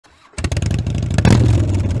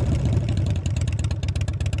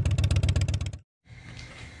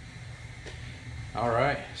All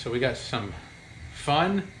right, so we got some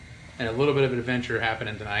fun and a little bit of adventure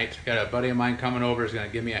happening tonight. Got a buddy of mine coming over, is going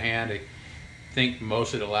to give me a hand. I think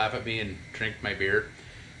mostly to laugh at me and drink my beer.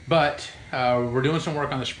 But we're doing some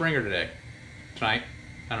work on the Springer tonight.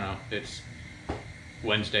 I don't know, it's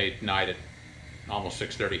Wednesday night at almost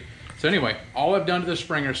 6:30. So anyway, all I've done to the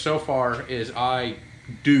Springer so far is I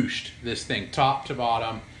douched this thing top to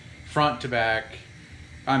bottom, front to back.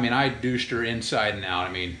 I mean, I douched her inside and out.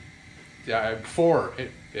 I mean, four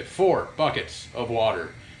buckets of water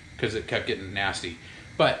because it kept getting nasty.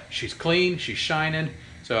 But she's clean, she's shining.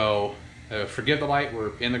 So forgive the light,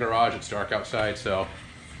 we're in the garage, it's dark outside. So,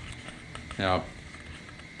 you know,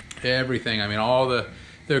 everything, I mean, all the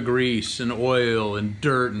grease and oil and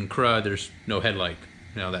dirt and crud, there's no headlight.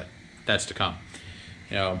 You know, that's to come.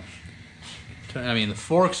 You know, I mean, the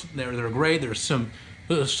forks, they're great. There's some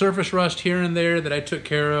surface rust here and there that I took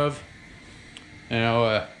care of. You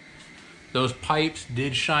know, those pipes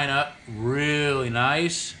did shine up really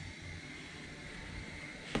nice.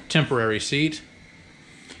 Temporary seat,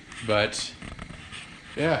 but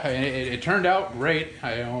yeah, it turned out great.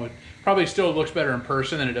 I know it probably still looks better in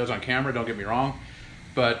person than it does on camera, don't get me wrong,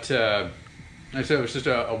 but like I said, it was just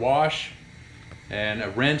a wash and a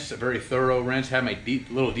rinse, a very thorough rinse. Had my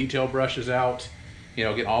little detail brushes out, you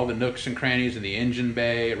know, getting all the nooks and crannies in the engine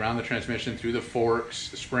bay, around the transmission, through the forks,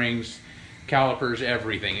 the springs, calipers,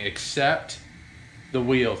 everything except the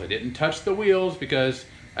wheels. I didn't touch the wheels because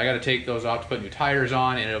I got to take those off to put new tires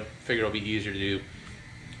on, and I figure it'll be easier to do,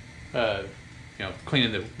 you know,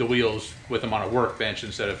 cleaning the wheels with them on a workbench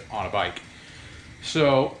instead of on a bike.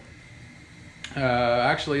 So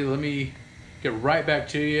actually, let me get right back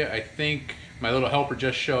to you. I think my little helper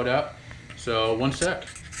just showed up, so one sec.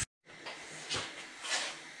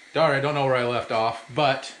 Darn, I don't know where I left off,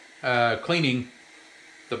 but cleaning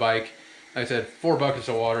the bike, like I said, 4 buckets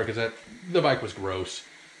of water because the bike was gross.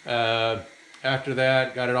 After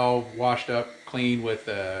that, got it all washed up, clean with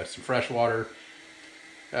some fresh water.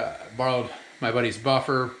 Borrowed my buddy's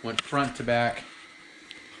buffer, went front to back.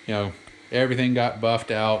 You know, everything got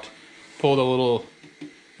buffed out. Pulled a little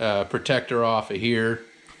protector off of here.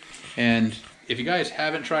 And if you guys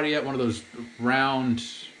haven't tried it yet, one of those round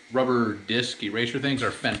rubber disc eraser things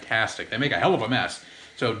are fantastic. They make a hell of a mess.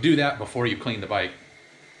 So do that before you clean the bike.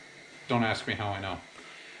 Don't ask me how I know.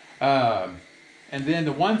 And then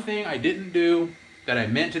the one thing I didn't do that I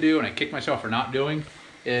meant to do, and I kicked myself for not doing,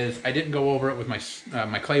 is I didn't go over it with my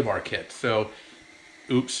my clay bar kit. So,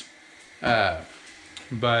 oops.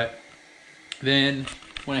 But then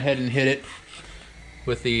went ahead and hit it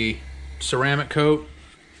with the ceramic coat,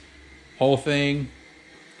 whole thing,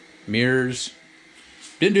 mirrors.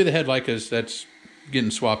 Didn't do the headlight because that's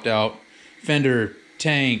getting swapped out. Fender,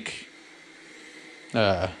 tank,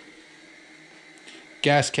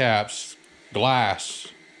 gas caps,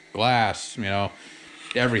 glass, you know,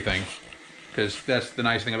 everything. Because that's the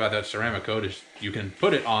nice thing about that ceramic coat is you can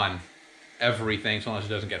put it on everything so long as it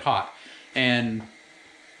doesn't get hot. And,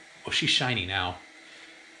 oh, she's shiny now.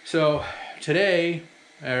 So today,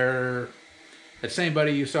 that same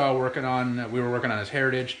buddy you saw working on, we were working on his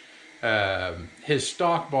Heritage, his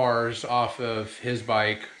stock bars off of his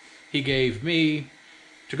bike, he gave me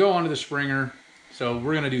to go onto the Springer. So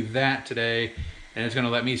we're going to do that today. And it's going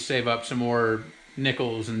to let me save up some more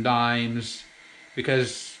nickels and dimes,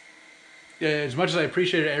 because as much as I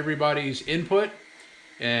appreciated everybody's input,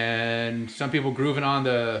 and some people grooving on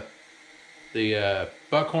the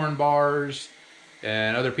buckhorn bars,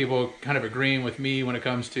 and other people kind of agreeing with me when it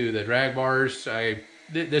comes to the drag bars,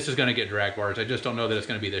 this is going to get drag bars. I just don't know that it's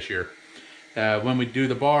going to be this year. When we do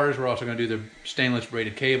the bars, we're also going to do the stainless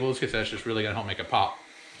braided cables, because that's just really going to help make it pop.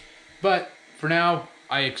 But for now,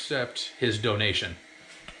 I accept his donation.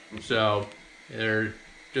 So they're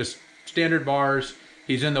just standard bars.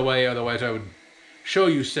 He's in the way, otherwise I would show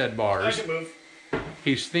you said bars. I can move.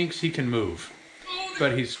 He thinks he can move,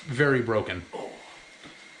 but he's very broken.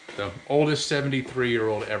 The oldest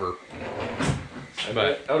 73-year-old ever.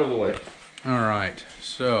 But out of the way. All right,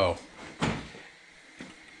 so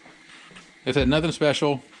I said nothing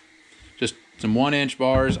special, just some 1-inch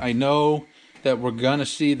bars. I know that we're gonna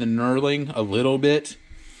see the knurling a little bit,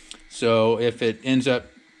 so if it ends up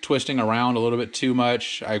twisting around a little bit too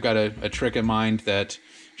much, I've got a trick in mind that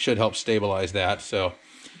should help stabilize that. So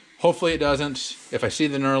hopefully it doesn't. If I see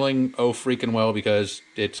the knurling, oh freaking well, because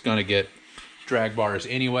it's gonna get drag bars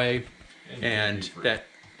anyway. And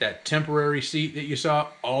that temporary seat that you saw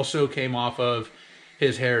also came off of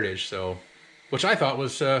his Heritage, so, which I thought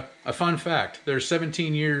was a fun fact. There's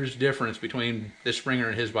 17 years difference between this Springer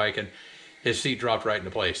and his bike, and his seat dropped right into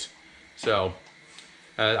place. So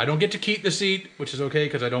I don't get to keep the seat, which is okay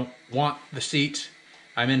because I don't want the seat.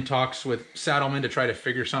 I'm in talks with Saddlemen to try to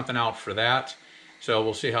figure something out for that. So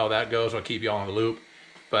we'll see how that goes. I'll keep you all in the loop.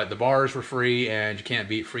 But the bars were free, and you can't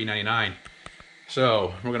beat free 99.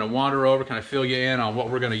 So we're going to wander over, kind of fill you in on what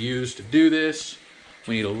we're going to use to do this.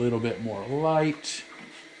 We need a little bit more light.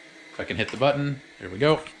 If I can hit the button, there we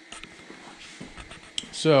go.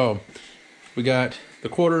 So we got the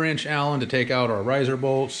 1/4 inch Allen to take out our riser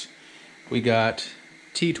bolts. We got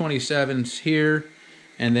T27s here,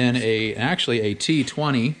 and then actually a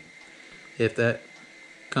T20, if that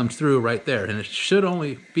comes through right there. And it should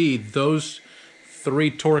only be those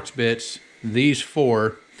 3 Torx bits, these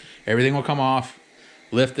 4. Everything will come off.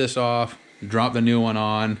 Lift this off, drop the new one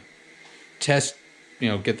on, test,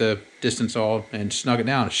 get the distance all and snug it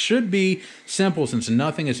down. It should be simple since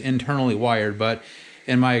nothing is internally wired, but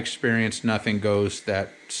in my experience, nothing goes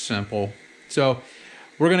that simple. So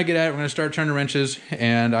we're going to get at it. We're going to start turning wrenches,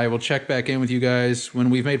 and I will check back in with you guys when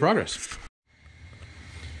we've made progress.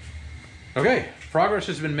 Okay, progress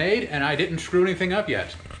has been made, and I didn't screw anything up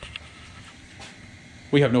yet.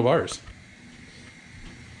 We have no bars.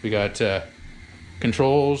 We got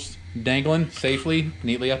controls dangling safely,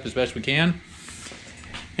 neatly up as best we can.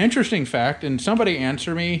 Interesting fact, and somebody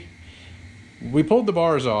answer me, we pulled the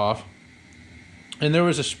bars off, and there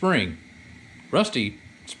was a spring, rusty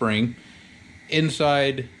spring,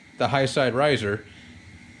 inside the high side riser,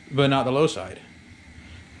 but not the low side.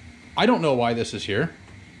 I don't know why this is here.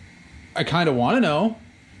 I kind of want to know,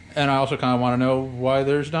 and I also kind of want to know why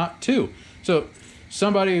there's not 2. So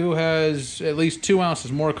somebody who has at least 2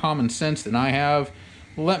 ounces more common sense than I have,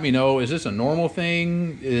 let me know. Is this a normal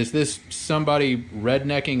thing? Is this somebody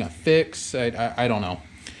rednecking a fix? I don't know.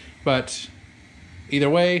 But either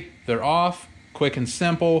way, they're off, quick and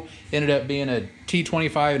simple. Ended up being a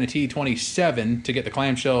T25 and a T27 to get the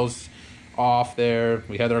clamshells off there.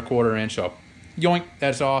 We had our 1/4 inch, so yoink,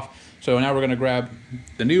 that's off. So now we're going to grab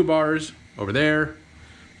the new bars over there,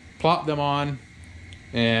 plop them on,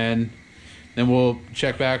 and then we'll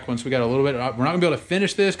check back once we got a little bit. We're not going to be able to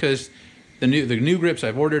finish this because the new grips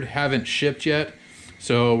I've ordered haven't shipped yet.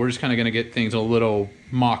 So we're just kind of going to get things a little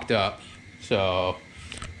mocked up. So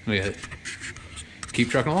let me keep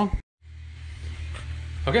trucking along.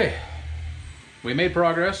 Okay, we made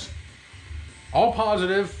progress. All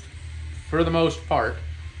positive for the most part.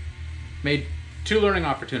 Made 2 learning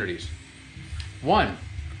opportunities. 1,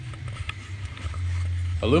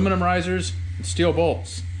 aluminum risers and steel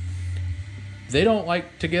bolts. They don't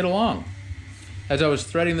like to get along. As I was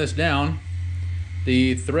threading this down,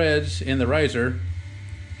 the threads in the riser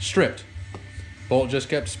stripped. Bolt just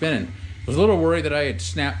kept spinning. I was a little worried that I had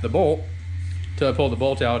snapped the bolt till I pulled the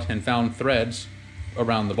bolt out and found threads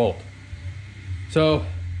around the bolt. So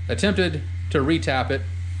attempted to retap it.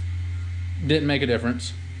 Didn't make a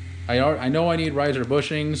difference. I know I need riser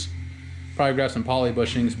bushings. Probably grab some poly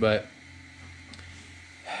bushings, but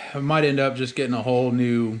I might end up just getting a whole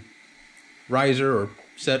new riser or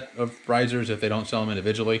set of risers if they don't sell them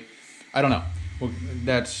individually. I don't know. Well,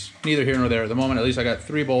 that's neither here nor there at the moment. At least I got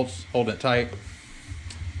 3 bolts holding it tight.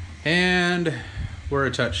 And we're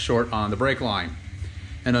a touch short on the brake line.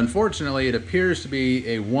 And unfortunately, it appears to be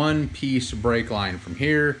a 1-piece brake line from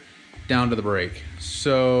here down to the brake.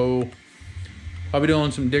 So I'll be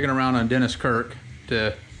doing some digging around on Dennis Kirk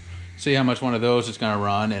to see how much one of those is going to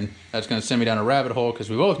run. And that's going to send me down a rabbit hole because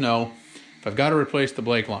we both know if I've got to replace the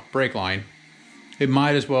brake line, it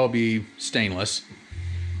might as well be stainless.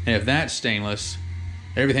 And if that's stainless,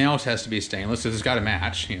 everything else has to be stainless. So it's got to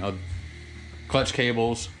match, clutch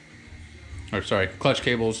cables,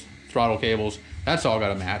 throttle cables, that's all got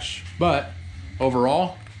to match. But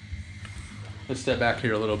overall, let's step back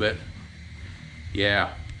here a little bit. Yeah,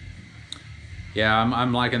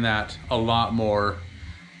 I'm liking that a lot more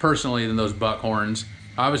personally than those buck horns.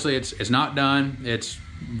 Obviously, it's not done. It's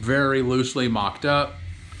very loosely mocked up,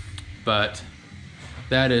 but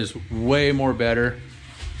that is way more better.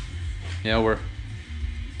 We're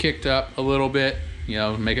kicked up a little bit,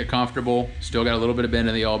 make it comfortable. Still got a little bit of bend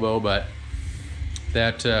in the elbow, but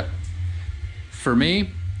that for me,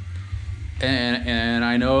 and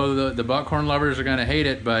I know the buckhorn lovers are gonna hate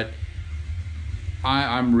it, but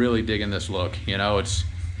I'm really digging this look.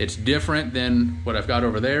 It's different than what I've got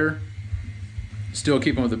over there. Still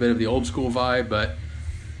keeping with a bit of the old school vibe, but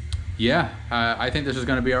yeah, I think this is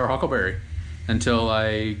gonna be our Huckleberry until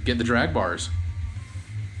I get the drag bars.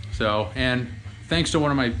 So, and thanks to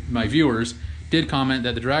one of my viewers, did comment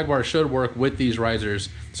that the drag bar should work with these risers,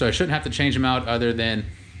 so I shouldn't have to change them out other than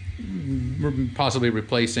possibly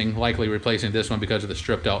likely replacing this one because of the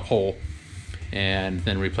stripped out hole, and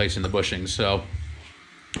then replacing the bushings. So,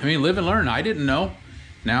 I mean, live and learn. I didn't know.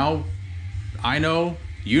 now I know,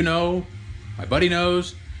 you know, my buddy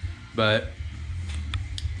knows, but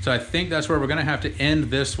so I think that's where we're gonna have to end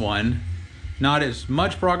this one. Not as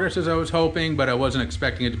much progress as I was hoping, but I wasn't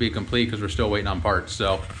expecting it to be complete because we're still waiting on parts.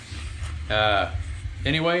 So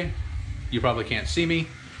anyway, you probably can't see me,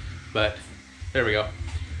 but there we go.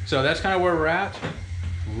 So that's kind of where we're at.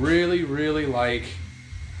 Really, really like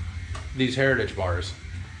these Heritage bars.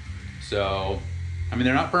 So, I mean,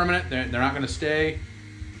 they're not permanent, they're not gonna stay,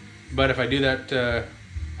 but if I do that,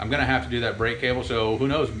 I'm gonna have to do that brake cable, so who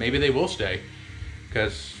knows, maybe they will stay,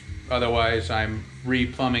 because otherwise I'm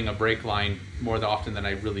re-plumbing a brake line more often than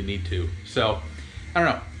I really need to. So, I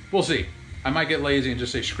don't know, we'll see. I might get lazy and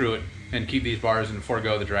just say screw it and keep these bars and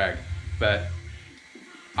forego the drag, but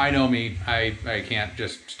I know me, I can't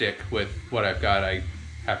just stick with what I've got. I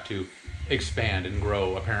have to expand and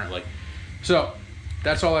grow, apparently. So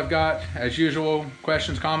that's all I've got. As usual,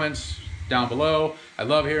 questions, comments down below. I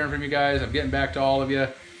love hearing from you guys. I'm getting back to all of you.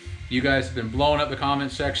 You guys have been blowing up the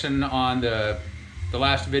comment section on the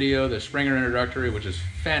last video, the Springer introductory, which is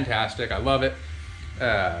fantastic. I love it.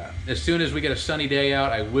 As soon as we get a sunny day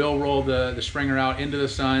out, I will roll the Springer out into the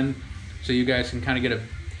sun so you guys can kind of get a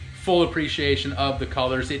full appreciation of the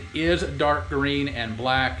colors. It is dark green and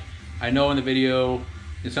black. I know in the video,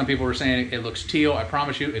 some people were saying it looks teal. I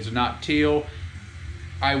promise you, it's not teal.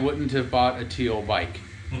 I wouldn't have bought a teal bike.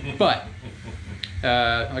 But,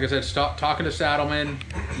 like I said, stop talking to Saddlemen.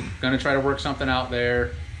 Gonna try to work something out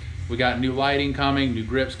there. We got new lighting coming, new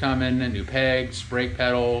grips coming, new pegs, brake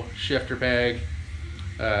pedal, shifter peg,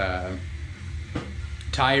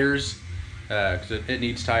 tires, because it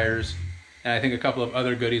needs tires. And I think a couple of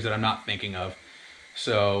other goodies that I'm not thinking of.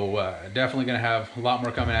 So definitely gonna have a lot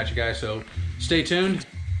more coming at you guys. So stay tuned.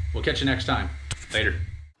 We'll catch you next time. Later.